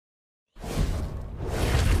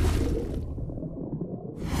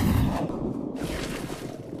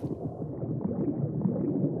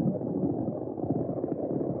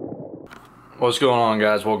What's going on,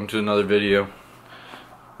 guys? Welcome to another video.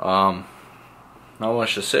 Not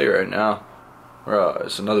much to say right now.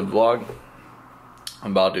 It's another vlog.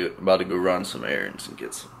 I'm about to go run some errands and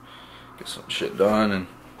get some shit done, and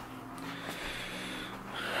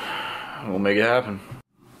we'll make it happen.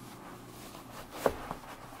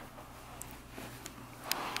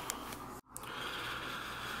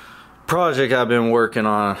 Project I've been working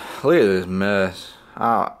on. Look at this mess.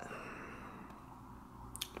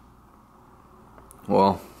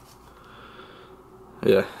 Well,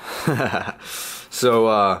 yeah.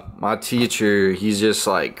 So my teacher, he's just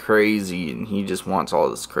like crazy, and he just wants all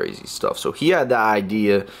this crazy stuff. So he had the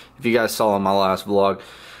idea, if you guys saw in my last vlog,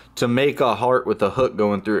 to make a heart with a hook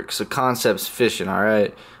going through it, because the concept's fishing,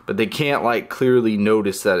 alright? But they can't like clearly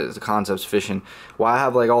notice that the concept's fishing. Why I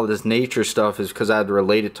have like all this nature stuff is because I had to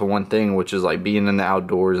relate it to one thing, which is like being in the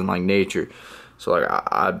outdoors and like nature. So like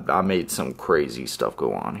I made some crazy stuff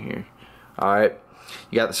go on here. Alright,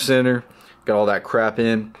 you got the center, got all that crap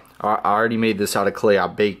in. I already made this out of clay. I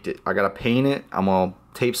baked it. I gotta paint it. I'm gonna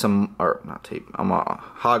tape some, or not tape, I'm gonna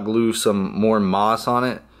hot glue some more moss on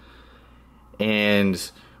it. And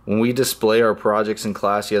when we display our projects in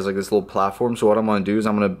class, he has like this little platform. So what I'm gonna do is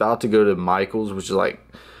I'm about to go to Michael's, which is like,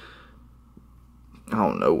 I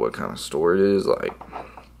don't know what kind of store it is, like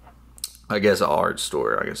I guess an art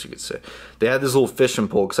store, I guess you could say. They had this little fishing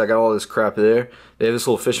pole, because I got all this crap there. They have this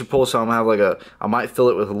little fishing pole, so I'm gonna have like I might fill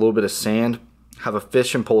it with a little bit of sand, have a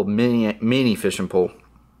fishing pole, mini fishing pole,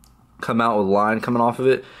 come out with line coming off of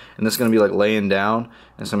it, and it's gonna be like laying down,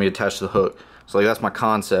 and it's gonna be attached to the hook. So like that's my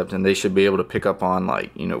concept, and they should be able to pick up on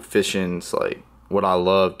like, you know, fishing's like what I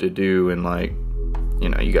love to do, and like, you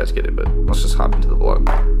know, you guys get it. But let's just hop into the vlog.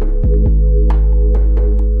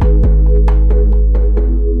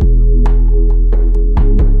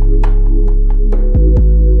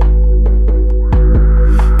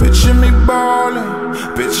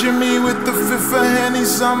 Picture me with the fifth of Henny,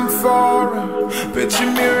 something foreign. Picture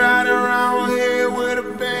me riding around here with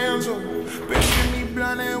a banjo. Picture me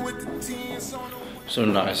blinded with the teens on the... So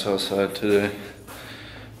nice outside today.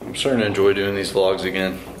 I'm starting to enjoy doing these vlogs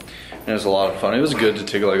again. And it was a lot of fun. It was good to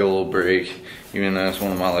take like a little break, even though it's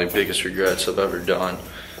one of my like biggest regrets I've ever done.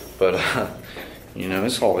 But you know,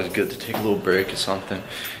 it's always good to take a little break or something.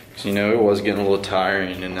 Cause you know, it was getting a little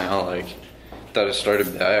tiring, and now like that it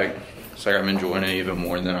started back. It's like I'm enjoying it even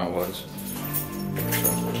more than I was.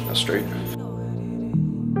 So that's straight.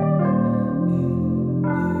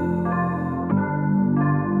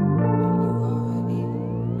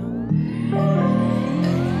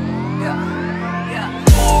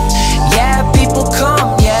 Yeah, people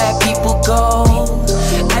come, yeah, people go.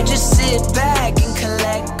 I just sit back and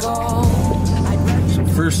collect gold. So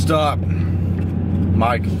first stop,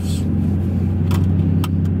 Michael's.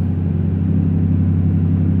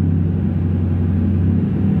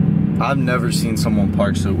 I've never seen someone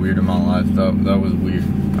park so weird in my life. That was weird.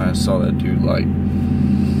 I saw that dude like,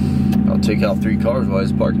 I'll take out 3 cars while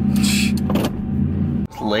he's parking.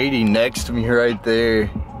 This lady next to me right there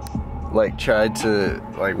like tried to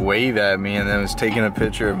like wave at me, and then was taking a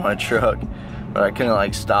picture of my truck, but I couldn't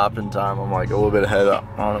like stop in time. I'm like a little bit ahead up.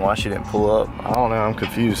 I don't know why she didn't pull up. I don't know, I'm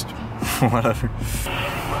confused. Whatever.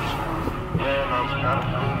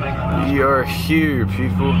 We are here,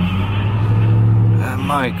 people. At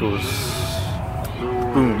Michael's.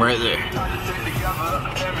 Boom, right there.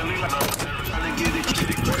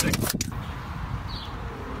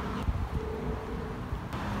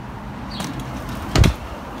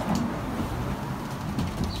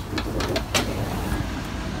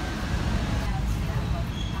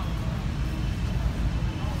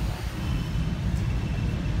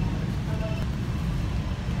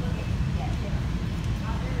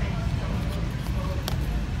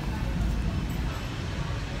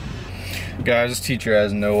 Guys, this teacher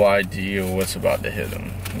has no idea what's about to hit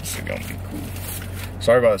him. This is gonna be cool.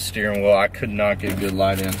 Sorry about the steering wheel. I could not get a good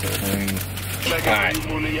light into the thing. Alright.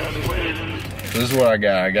 So this is what I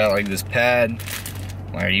got. I got like this pad.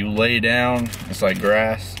 Like you lay down, it's like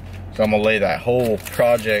grass. So I'm gonna lay that whole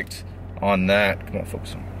project on that. Come on,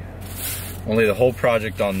 focus on me. I'm gonna lay the whole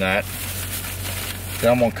project on that.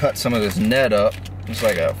 Then I'm gonna cut some of this net up. It's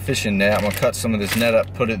like a fishing net. I'm gonna cut some of this net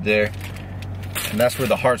up, put it there. And that's where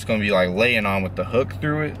the heart's gonna be like laying on with the hook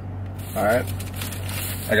through it. All right.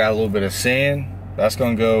 I got a little bit of sand. That's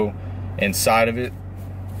gonna go inside of it.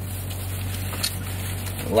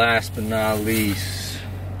 Last but not least,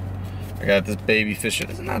 I got this baby fishing.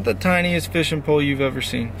 It's not the tiniest fishing pole you've ever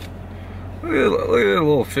seen. Look at that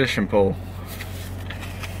little fishing pole.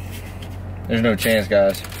 There's no chance,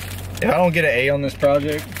 guys. If I don't get an A on this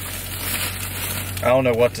project, I don't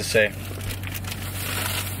know what to say.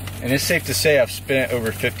 And it's safe to say I've spent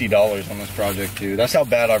over $50 on this project too. That's how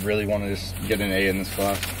bad I really want to just get an A in this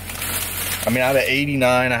class. I mean, I have an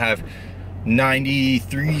 89, I have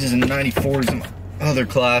 93s and 94s in my other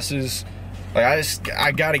classes. Like,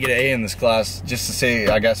 I gotta get an A in this class just to say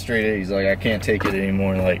I got straight A's. Like, I can't take it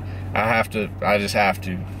anymore. Like, I just have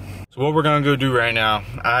to. So what we're gonna go do right now,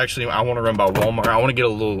 I want to run by Walmart. I want to get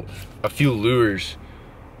a few lures,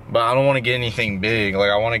 but I don't want to get anything big. Like,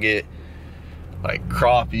 I want to get like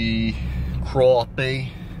crappie. What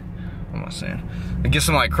am I saying? Get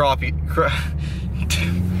some like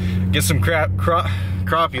get some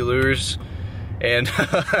crappie lures, and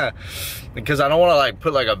because I don't want to like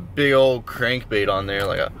put like a big old crankbait on there,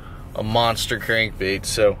 like a monster crankbait.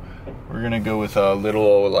 So we're gonna go with a little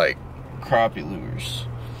old like crappie lures.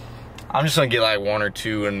 I'm just gonna get like one or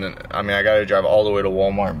two, and then, I mean, I gotta drive all the way to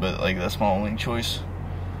Walmart, but like that's my only choice.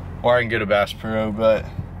 Or I can get a Bass Pro, but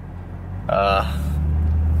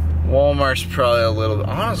Walmart's probably a little,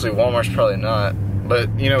 honestly, Walmart's probably not. But,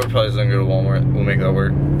 you know, we're probably just gonna go to Walmart. We'll make that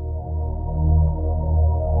work.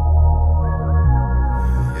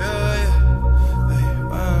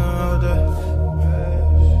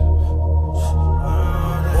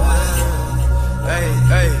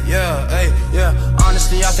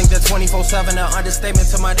 Honestly, I think that 24/7 an understatement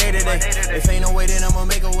to my day-to-day. If ain't no way, then I'ma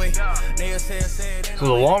make a way. So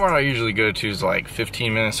the Walmart I usually go to is like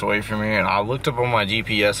 15 minutes away from here, and I looked up on my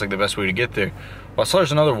GPS like the best way to get there. Well, I saw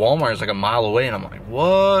there's another Walmart, it's like a mile away, and I'm like,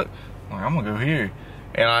 what? I'm gonna go here.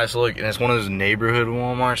 And I just look, and it's one of those neighborhood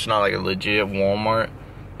Walmarts. It's not like a legit Walmart,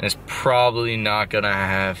 and it's probably not gonna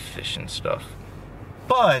have fishing stuff.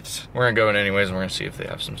 But we're gonna go in anyways, and we're gonna see if they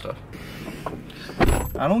have some stuff.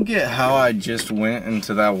 I don't get how I just went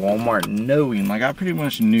into that Walmart knowing, like, I pretty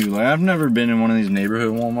much knew. Like, I've never been in one of these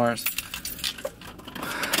neighborhood Walmarts,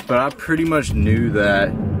 but I pretty much knew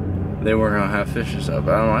that they weren't gonna have fish and stuff.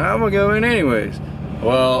 But I'm like, I'm gonna go in anyways.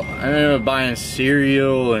 Well, I ended up buying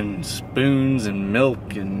cereal and spoons and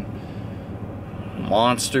milk and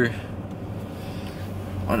Monster.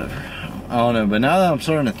 Whatever. I don't know, but now that I'm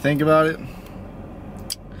starting to think about it,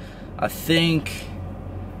 I think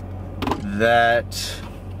that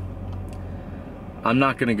I'm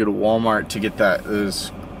not gonna go to Walmart to get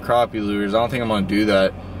those crappie lures. I don't think I'm gonna do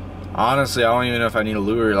that. Honestly, I don't even know if I need a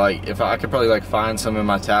lure. Like, if I could probably like find some in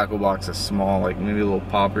my tackle box that's small, like maybe a little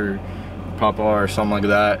popper or something like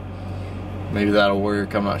that. Maybe that'll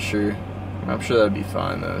work. I'm not sure. I'm sure that'd be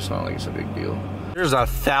fine though. It's not like it's a big deal. There's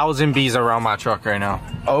 1,000 bees around my truck right now.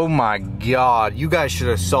 Oh my God. You guys should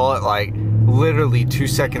have saw it like literally 2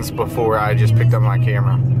 seconds before I just picked up my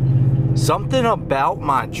camera. Something about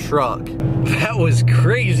my truck. That was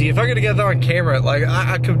crazy. If I could have got that on camera, like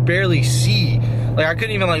I could barely see. Like I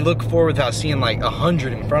couldn't even like look forward without seeing like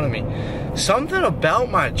 100 in front of me. Something about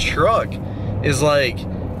my truck is like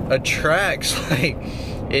attracts like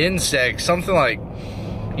insects. Something like,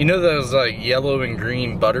 you know those like yellow and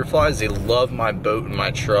green butterflies? They love my boat and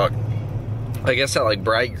my truck. I guess that like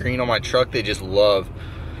bright green on my truck they just love.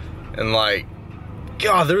 And like,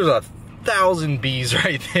 God, there's 1,000 bees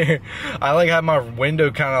right there. I like had my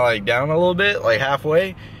window kind of like down a little bit, like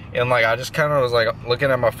halfway, and like I just kind of was like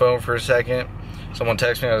looking at my phone for a second. Someone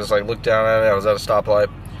texted me, I just like looked down at it. I was at a stoplight,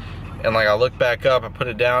 and like I looked back up, I put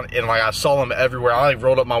it down, and like I saw them everywhere. I like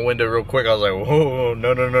rolled up my window real quick. I was like, whoa,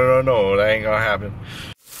 no, that ain't gonna happen.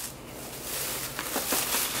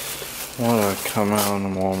 Why did I come out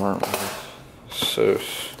in Walmart? So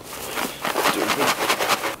stupid.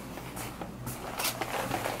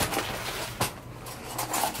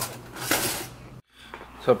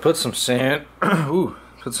 So I put some sand,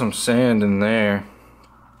 put some sand in there.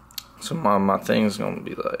 So my thing's gonna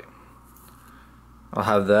be like, I'll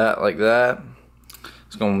have that like that.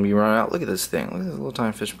 It's gonna be running out. Look at this thing. Look at this little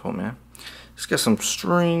tiny fishing pole, man. It's got some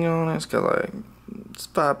string on it. It's got like, it's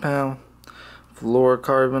 5 pound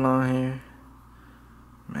fluorocarbon on here.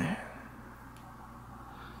 Man,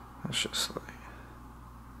 that's just like,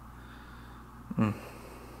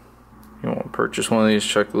 You want to purchase one of these,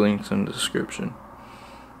 check the links in the description.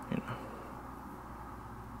 You know,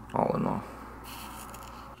 all in all.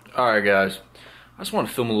 Alright guys, I just want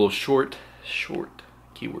to film a little short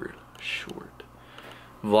keyword, short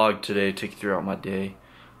vlog today, take you throughout my day.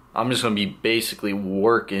 I'm just going to be basically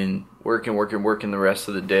working the rest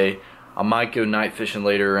of the day. I might go night fishing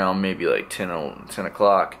later around maybe like 10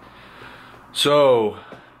 o'clock. So,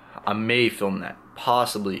 I may film that.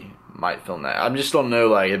 Possibly might film that. I just don't know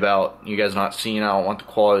like about you guys not seeing. I don't want the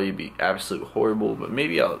quality to be absolutely horrible, but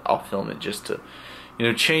maybe I'll film it just to, you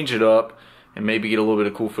know, change it up and maybe get a little bit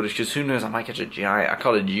of cool footage, because who knows, I might catch a giant. I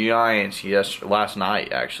caught a giant last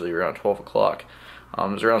night actually around 12 o'clock.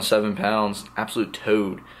 It was around 7 pounds, absolute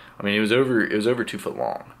toad. I mean, it was over 2 foot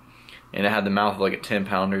long, and it had the mouth of like a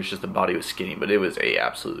 10-pounder. It's just the body was skinny, but it was a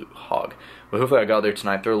absolute hog. But hopefully I got there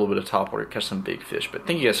tonight, throw a little bit of top water, catch some big fish. But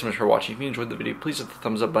thank you guys so much for watching. If you enjoyed the video, please hit the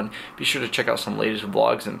thumbs up button. Be sure to check out some latest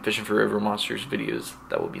vlogs and Fishing for River Monsters videos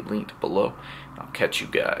that will be linked below. I'll catch you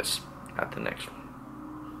guys at the next one.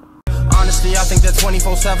 Honestly, I think that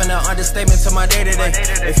 24/7 an understatement to my day-to-day.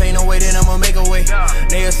 If ain't no way, then I'ma make a way.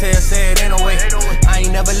 They say it ain't no way. I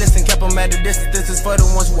ain't never listened, kept them at a distance. This is for the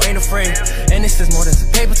ones who ain't afraid. And this is more than a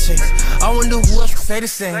paper chase. I wonder who else could say the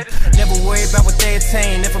same. Never worry about what they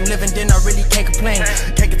attain. If I'm living, then I really can't complain.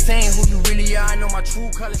 Can't contain who you really are. I know my true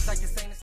colors like the same.